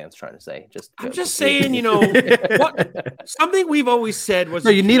 That's what Dan's trying to say. I'm just saying, what something we've always said was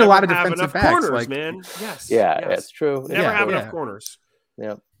you need a lot of defensive backs, corners, man. Yes. That's true. Never have enough corners.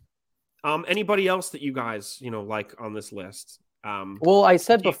 Yeah. Anybody else that you guys like on this list? Well, I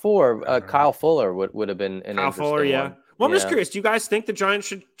said before, Kyle Fuller would have been an interesting one. Well, I'm just curious. Do you guys think the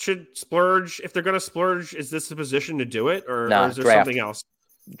Giants should splurge? If they're going to splurge, is this the position to do it, or is there something else?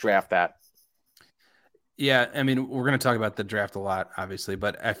 Draft that. Yeah, I mean, we're going to talk about the draft a lot, obviously,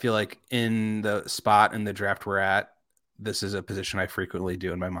 but I feel like in the spot in the draft we're at, this is a position I frequently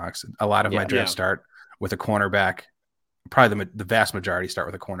do in my mocks. A lot of my drafts start with a cornerback. Probably the vast majority start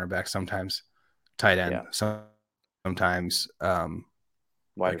with a cornerback. Sometimes tight end. Sometimes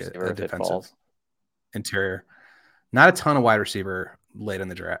wide receiver, a defensive interior. Not a ton of wide receiver late in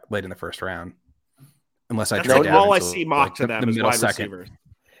the first round, unless I trade all I see mocked to them the is middle wide second. receivers.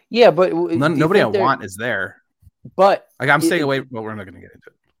 Yeah, but nobody I want is there. But I'm staying away. Well, we're not going to get into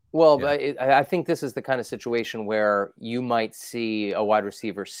it. Well, I think this is the kind of situation where you might see a wide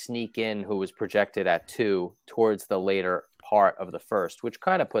receiver sneak in who was projected at 2 towards the later part of the first, which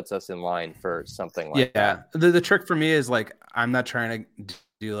kind of puts us in line for something like that. The trick for me is I'm not trying to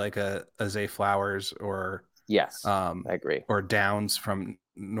do like a Zay Flowers or I agree, or Downs from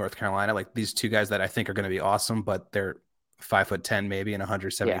North Carolina. Like these 2 guys that I think are going to be awesome, but they're 5'10" maybe and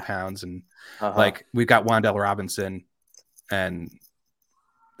 170 pounds, and like we've got Wan'Dale Robinson, and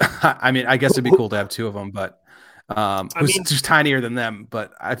I mean I guess it'd be cool to have 2 of them, but who's just tinier than them.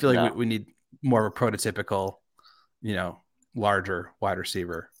 But I feel like we need more of a prototypical, larger wide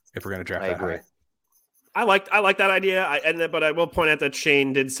receiver if we're going to draft that high. I like that idea. But I will point out that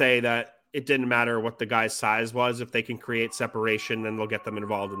Shane did say that it didn't matter what the guy's size was. If they can create separation, then they'll get them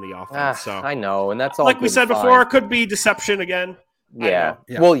involved in the offense. So I know, and that's all. Like we said before, it could be deception again. Yeah.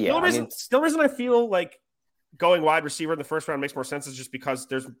 Well, yeah. The reason I feel like going wide receiver in the first round makes more sense is just because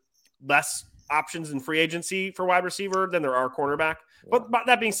there's less options in free agency for wide receiver than there are cornerback. Yeah. But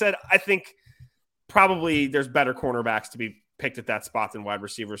that being said, I think probably there's better cornerbacks to be picked at that spot than wide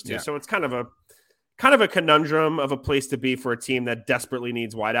receivers too. Yeah. So it's kind of a conundrum of a place to be for a team that desperately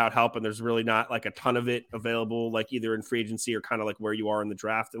needs wideout help, and there's really not like a ton of it available, like either in free agency or kind of like where you are in the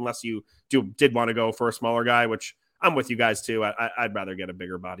draft, unless you did want to go for a smaller guy, which I'm with you guys too. I'd rather get a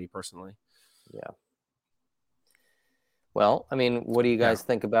bigger body personally. Yeah. Well, I mean, what do you guys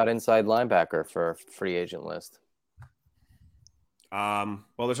think about inside linebacker for free agent list? Well,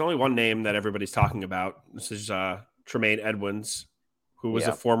 there's only one name that everybody's talking about. This is Tremaine Edmonds, who was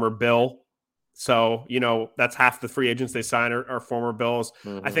a former Bill. So, that's half the free agents they sign are former Bills.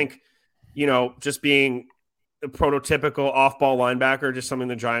 Mm-hmm. I think, just being a prototypical off-ball linebacker, just something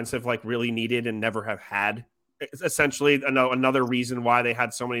the Giants have like really needed and never have had. It's essentially, another reason why they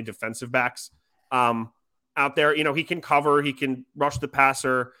had so many defensive backs out there. He can cover, he can rush the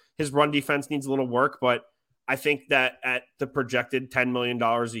passer. His run defense needs a little work, but I think that at the projected $10 million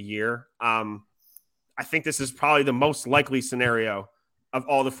a year, I think this is probably the most likely scenario of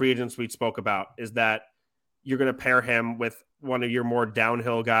all the free agents we spoke about, is that you're going to pair him with one of your more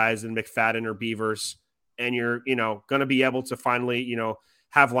downhill guys in McFadden or Beavers, and you're, going to be able to finally,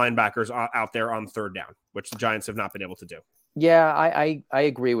 have linebackers out there on third down, which the Giants have not been able to do. Yeah, I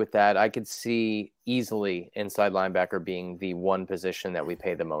agree with that. I could see easily inside linebacker being the one position that we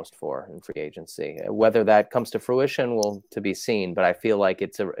pay the most for in free agency. Whether that comes to fruition will to be seen, but I feel like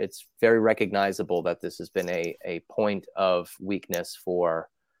it's very recognizable that this has been a point of weakness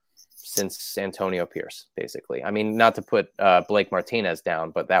since Antonio Pierce, basically. I mean, not to put Blake Martinez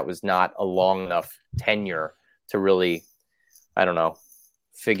down, but that was not a long enough tenure to really, I don't know,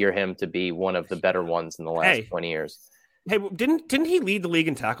 figure him to be one of the better ones in the last 20 years. Hey, didn't he lead the league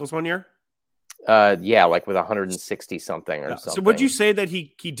in tackles one year? Yeah, like with 160 something or something. So would you say that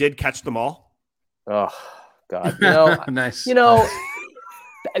he did catch them all? Oh God, nice.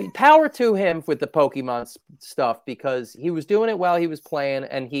 Power to him with the Pokemon stuff, because he was doing it while he was playing,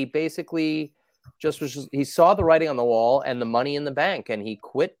 and he basically he saw the writing on the wall and the money in the bank, and he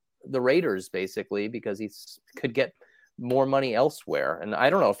quit the Raiders basically because he could get more money elsewhere. And I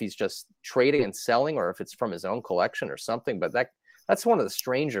don't know if he's just trading and selling or if it's from his own collection or something, but that's one of the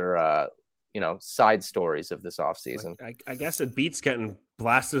stranger side stories of this offseason. I guess it beats getting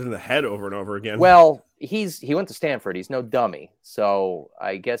blasted in the head over and over again. Well, he went to Stanford. He's no dummy. So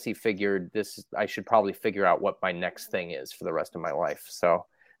I guess he figured I should probably figure out what my next thing is for the rest of my life. So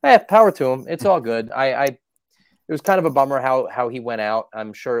power to him. It's all good. It was kind of a bummer how he went out.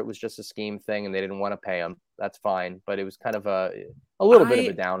 I'm sure it was just a scheme thing and they didn't want to pay him. That's fine. But it was kind of a little bit of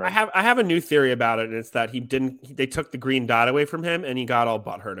a downer. I have a new theory about it, and it's that they took the green dot away from him and he got all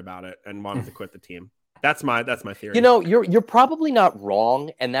butthurt about it and wanted to quit the team. That's my theory. You're probably not wrong,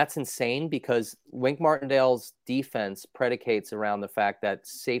 and that's insane because Wink Martindale's defense predicates around the fact that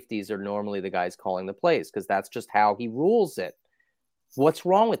safeties are normally the guys calling the plays because that's just how he rules it. What's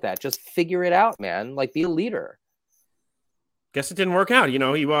wrong with that? Just figure it out, man. Like, be a leader. Guess it didn't work out. He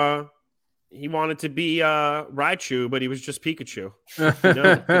wanted to be Raichu, but he was just Pikachu.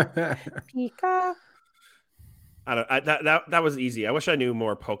 Pika. That was easy. I wish I knew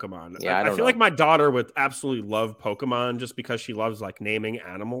more Pokemon. Yeah, I feel like my daughter would absolutely love Pokemon just because she loves like naming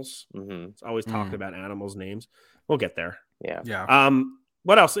animals. Mm-hmm. It's always talking about animals' names. We'll get there. Yeah.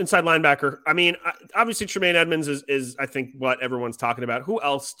 What else? Inside linebacker. I mean, obviously Tremaine Edmonds is I think what everyone's talking about. Who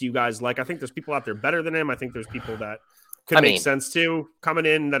else do you guys like? I think there's people out there better than him. I think there's people that could make sense too coming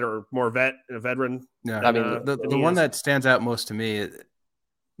in that are more veteran. Yeah, I mean the one that stands out most to me,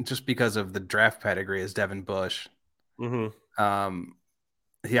 just because of the draft pedigree, is Devin Bush. Mm-hmm.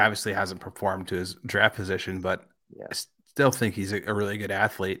 He obviously hasn't performed to his draft position, but I still think he's a really good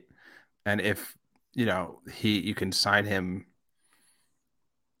athlete. And if you can sign him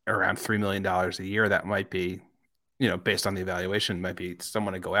around $3 million a year, that might be, based on the evaluation, might be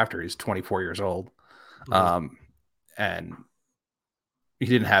someone to go after. He's 24 years old. Mm-hmm. And he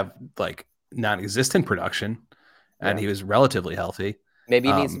didn't have like non-existent production, and he was relatively healthy. Maybe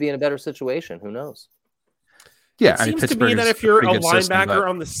he needs to be in a better situation. Who knows? Yeah, it seems to me that if you're a linebacker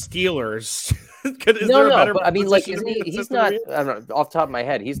on the Steelers, but I mean, like, he's not. I don't know, off the top of my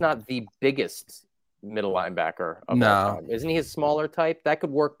head, he's not the biggest middle linebacker. No, isn't he a smaller type? That could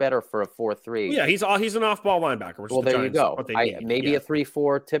work better for a 4-3. Yeah, he's an off-ball linebacker. Which well, the there Giants, you go. Maybe a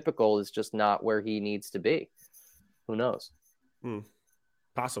 3-4 typical is just not where he needs to be. Who knows?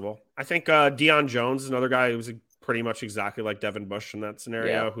 Possible. I think Deion Jones is another guy who's pretty much exactly like Devin Bush in that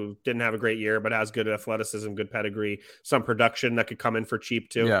scenario, who didn't have a great year, but has good athleticism, good pedigree, some production that could come in for cheap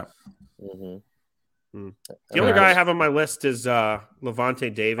too. Yeah. Mm-hmm. The only guy I have on my list is Levante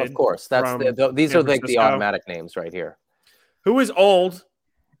David. Of course, these are like the automatic names right here. Who is old,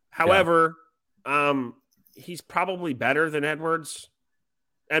 however, he's probably better than Edmonds.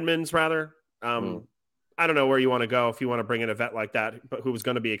 I don't know where you want to go if you want to bring in a vet like that, but who was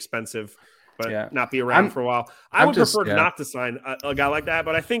going to be expensive, but not be around for a while. I would prefer not to sign a guy like that,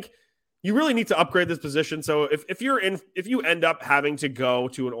 but I think you really need to upgrade this position. So if you end up having to go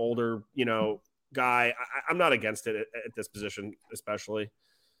to an older, guy, I'm not against it at this position, especially.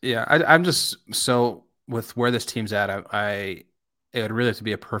 Yeah, I'm just so with where this team's at, it would really have to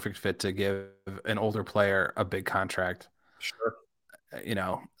be a perfect fit to give an older player a big contract. Sure.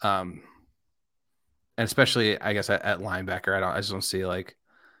 And especially, I guess, at linebacker, I just don't see like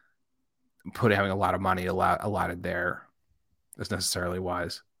having a lot of money allotted there is necessarily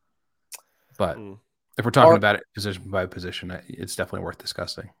wise. But if we're talking about it position by position, it's definitely worth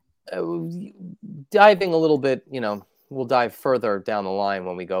discussing. Diving a little bit, we'll dive further down the line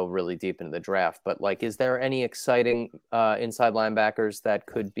when we go really deep into the draft. But like, is there any exciting inside linebackers that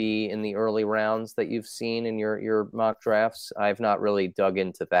could be in the early rounds that you've seen in your mock drafts? I've not really dug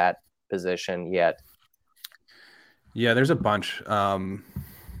into that position yet. Yeah, there's a bunch. I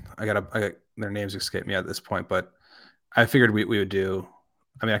got their names escape me at this point, but I figured we would do.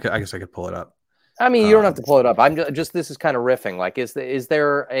 I mean, I guess I could pull it up. I mean, you don't have to pull it up. I'm just this is kind of riffing. Like, is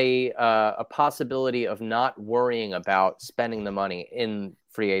there a possibility of not worrying about spending the money in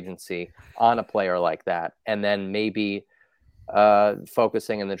free agency on a player like that, and then maybe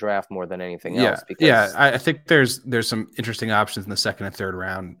focusing in the draft more than anything else? Because I think there's some interesting options in the second and third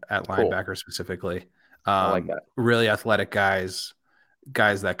round at linebacker specifically. I like that. Really athletic guys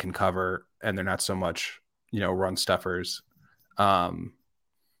that can cover, and they're not so much run stuffers.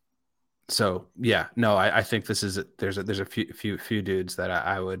 So yeah, no, I think there's a few dudes that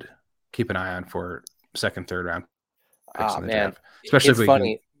I would keep an eye on for second, third round picks in the draft. Especially it's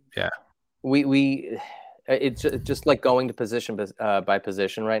funny. Yeah, we it's just like going to position by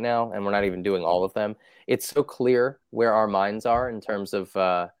position right now, and we're not even doing all of them. It's so clear where our minds are in terms of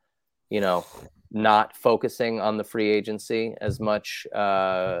not focusing on the free agency as much.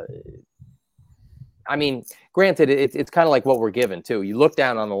 I mean, granted, it's kind of like what we're given too. You look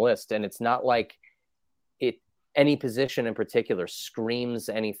down on the list, and it's not like any position in particular screams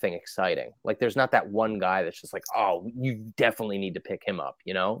anything exciting. Like, there's not that one guy that's just like, oh, you definitely need to pick him up.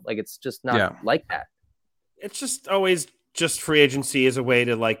 Like it's just not like that. It's just always just free agency is a way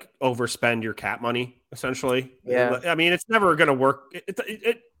to like overspend your cap money, essentially. Yeah, I mean, it's never going to work.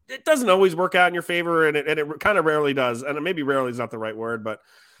 It doesn't always work out in your favor, and it kind of rarely does. And maybe rarely is not the right word, but.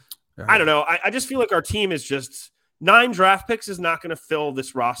 I don't know. I just feel like our team is just 9 draft picks is not going to fill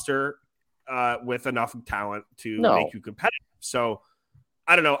this roster with enough talent to make you competitive. So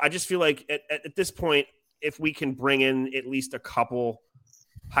I don't know. I just feel like at this point, if we can bring in at least a couple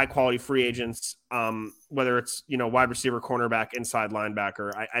high quality free agents, whether it's, wide receiver, cornerback, inside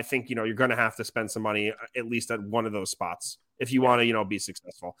linebacker, I think, you're going to have to spend some money at least at one of those spots if you want to, be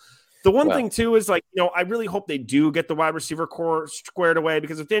successful. The one thing, too, is like, I really hope they do get the wide receiver core squared away,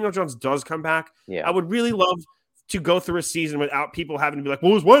 because if Daniel Jones does come back, I would really love to go through a season without people having to be like,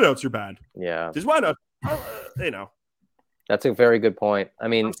 well, his wideouts are bad. Yeah. His wideouts, That's a very good point. I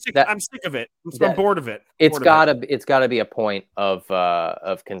mean, I'm sick of it. I'm bored of it. It's gotta be a point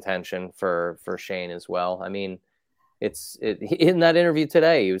of contention for Shane as well. I mean, in that interview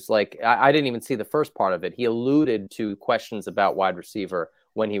today, he was like, I didn't even see the first part of it. He alluded to questions about wide receiver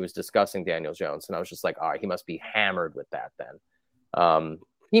when he was discussing Daniel Jones. And I was just like, all right, he must be hammered with that then.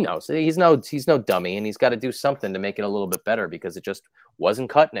 He knows he's no dummy, and he's got to do something to make it a little bit better, because it just wasn't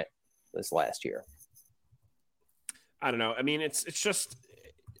cutting it this last year. I don't know. I mean, it's just,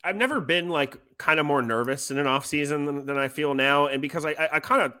 I've never been like kind of more nervous in an off season than I feel now. And because I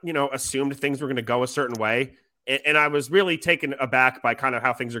kind of, assumed things were going to go a certain way. And I was really taken aback by kind of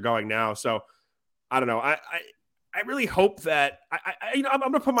how things are going now. So I don't know. I really hope that I'm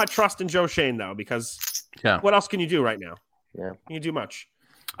going to put my trust in Joe Shane, though, because what else can you do right now? Yeah. Can you do much?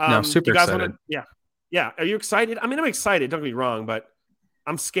 No, I'm super excited. Yeah. Are you excited? I mean, I'm excited. Don't get me wrong, but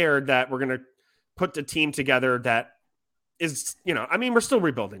I'm scared that we're going to put the team together that is, we're still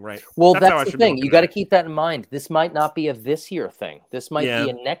rebuilding, right? Well, that's the thing. You got to keep that in mind. This might not be a this year thing. This might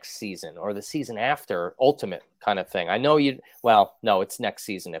be a next season or the season after ultimate kind of thing. I know no, it's next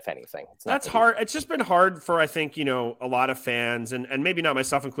season, if anything. That's hard. It's just been hard for, I think, a lot of fans, and maybe not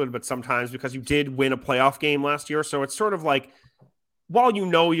myself included, but sometimes, because you did win a playoff game last year. So it's sort of like, while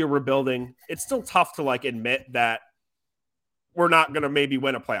you're rebuilding, it's still tough to like admit that we're not going to maybe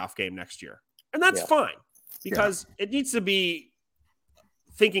win a playoff game next year. And that's fine. Because it needs to be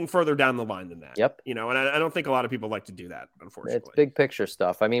thinking further down the line than that. Yep. And I don't think a lot of people like to do that, unfortunately. It's big picture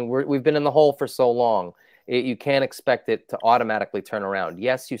stuff. I mean, we've been in the hole for so long. You can't expect it to automatically turn around.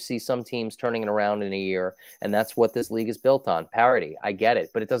 Yes, you see some teams turning it around in a year, and that's what this league is built on, parity. I get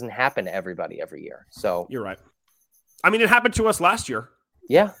it, but it doesn't happen to everybody every year. So you're right. I mean, it happened to us last year.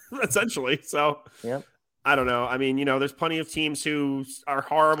 Yeah. Essentially. So I don't know. I mean, there's plenty of teams who are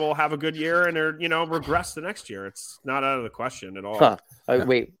horrible, have a good year, and are, regress the next year. It's not out of the question at all.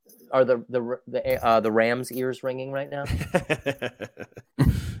 Wait, are the Rams' ears ringing right now?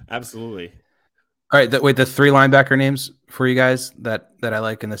 Absolutely. All right. The 3 linebacker names for you guys that I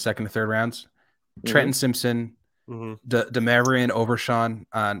like in the second and third rounds: Trenton Simpson, Demarion Overshawn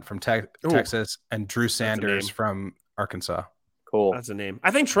from Texas, and Drew Sanders from Arkansas. Cool. That's a name.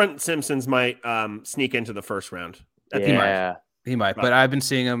 I think Trent Simpsons might sneak into the first round. Yeah. He might, but I've been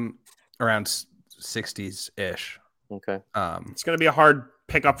seeing him around 60s ish. Okay. It's going to be a hard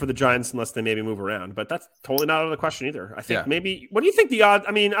pickup for the Giants unless they maybe move around, but that's totally not out of the question either. I think maybe. What do you think the odds?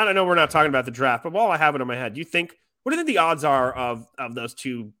 I mean, I don't know. We're not talking about the draft, but while I have it in my head, what do you think the odds are of those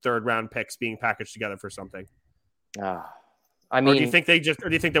 2 third-round picks being packaged together for something? I mean, or do you think they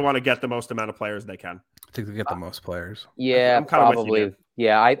want to get the most amount of pires they can? I think they get the most players. Yeah, I'm kind of with probably. you,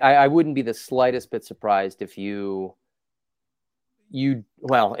 Yeah, I wouldn't be the slightest bit surprised if well,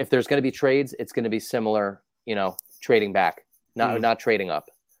 if there's going to be trades, it's going to be similar, trading back, not trading up.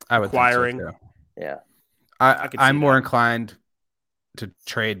 I would acquiring. think so too. Yeah. I'm more inclined to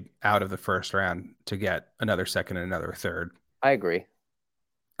trade out of the first round to get another second and another third. I agree.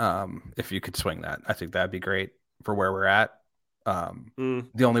 If you could swing that, I think that'd be great for where we're at.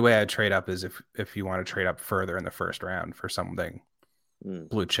 The only way I'd trade up is if you want to trade up further in the first round for something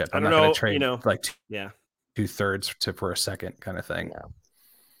blue chip. I'm not going to trade like 2/3 for a second kind of thing. No.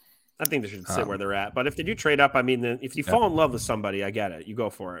 I think they should sit where they're at. But if they do trade up, I mean, if you fall in love with somebody, I get it. You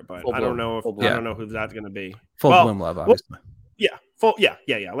go for it. But I don't know who that's going to be. Full bloom love, obviously. Yeah.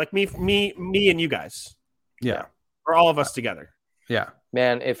 Like me, and you guys. Yeah. Or all of us together. Yeah.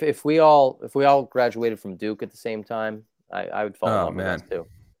 Man, if we all graduated from Duke at the same time, I would fall in love with us too.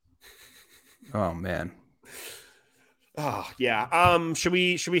 Oh man. Oh yeah. Should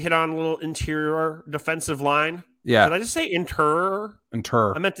we hit on a little interior defensive line? Yeah. Did I just say interior?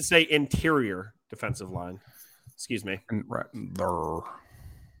 Interior. I meant to say interior defensive line. Excuse me.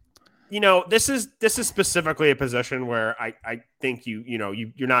 This is specifically a position where I think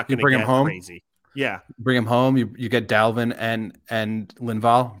you're not going to bring him home? Crazy. Yeah. Bring him home. You get Dalvin and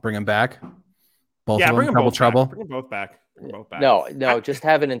Linval. Bring him back. Both of them. Bring them both trouble. Back. Bring them both back. No, just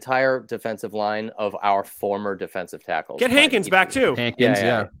have an entire defensive line of our former defensive tackles. Get Hankins back too. Hankins,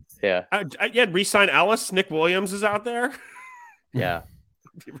 yeah. Re-sign Ellis. Nick Williams is out there. Yeah.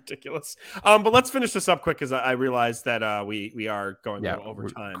 It'd be ridiculous. But let's finish this up quick because I realized that we are going a little over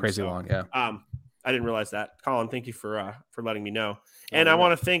time. Crazy long, yeah. I didn't realize that. Colin, thank you for letting me know. And I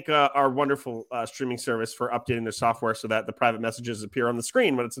want to thank our wonderful streaming service for updating their software so that the private messages appear on the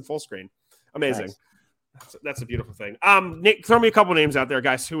screen when it's in full screen. Amazing. Nice. That's a beautiful thing. Nick, throw me a couple names out there,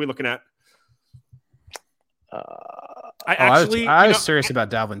 guys. Who are we looking at? I was serious about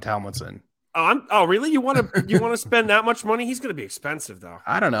Dalvin Tomlinson. Oh, really? You want to spend that much money? He's going to be expensive, though.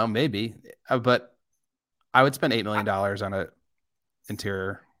 I don't know, maybe, but I would spend $8 million on an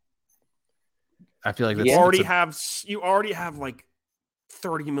interior. I feel like you already have like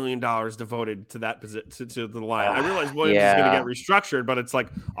 $30 million devoted to that position to the line. I realize Williams is going to get restructured, but it's like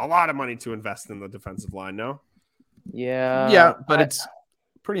a lot of money to invest in the defensive line. No. Yeah, but it's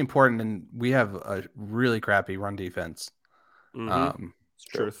pretty important, and we have a really crappy run defense. Mm-hmm. It's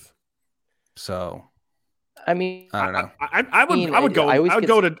truth. So, I mean, I don't know. I'd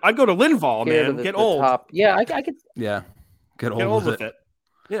go to Linval, man. Get old. Yeah, I could. Yeah, get old with it.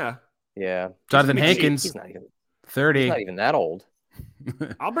 Yeah. Jonathan Hankins, he's not even 30. He's not even that old.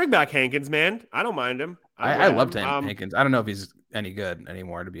 I'll bring back Hankins, man. I don't mind him. I loved Hankins. I don't know if he's any good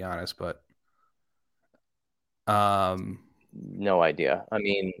anymore, to be honest, but no idea. I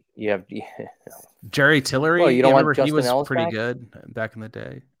mean, you have Jerry Tillery. Well, you don't want Justin he was Ellis pretty back? Good back in the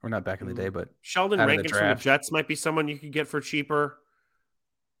day, or not back in the day, but Sheldon Rankins from the Jets might be someone you could get for cheaper.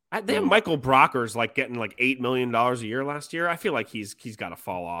 They have Michael Brockers getting $8 million a year last year. I feel like he's got to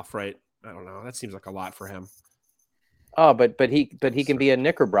fall off, right? I don't know. That seems like a lot for him. Oh, but he can be a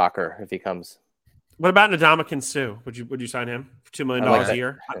Knickerbocker if he comes. What about Ndamukong Suh? Would you sign him for $2 million a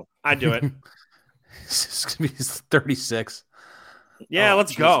year? I'd do it. He's 36. Yeah,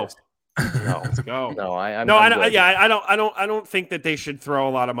 let's go. No, let's go. No, I don't think that they should throw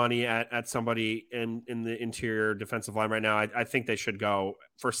a lot of money at somebody in the interior defensive line right now. I think they should go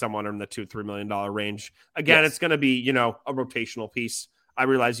for someone in the $2-3 million range. Again, It's going to be a rotational piece. I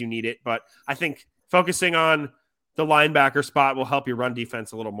realize you need it, but I think focusing on the linebacker spot will help your run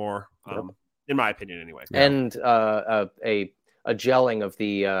defense a little more, in my opinion, anyway. And a gelling of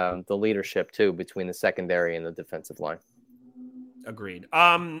the leadership too between the secondary and the defensive line. Agreed.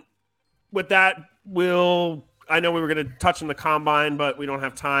 With that, I know we were going to touch on the combine, but we don't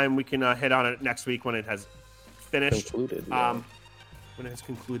have time. We can hit on it next week when it has finished. Concluded. When it has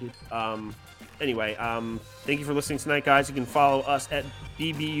concluded. Anyway, thank you for listening tonight, guys. You can follow us at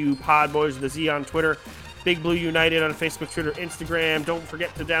BBU Podboys with a Z on Twitter, Big Blue United on Facebook, Twitter, Instagram. Don't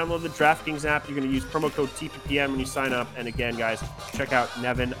forget to download the DraftKings app. You're going to use promo code TPPN when you sign up. And again, guys, check out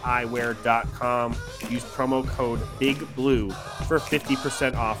NevinEyewear.com. Use promo code BIGBLUE for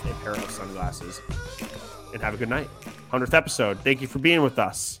 50% off a pair of sunglasses. and have a good night. 100th episode. Thank you for being with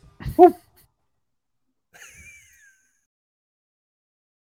us. Woo.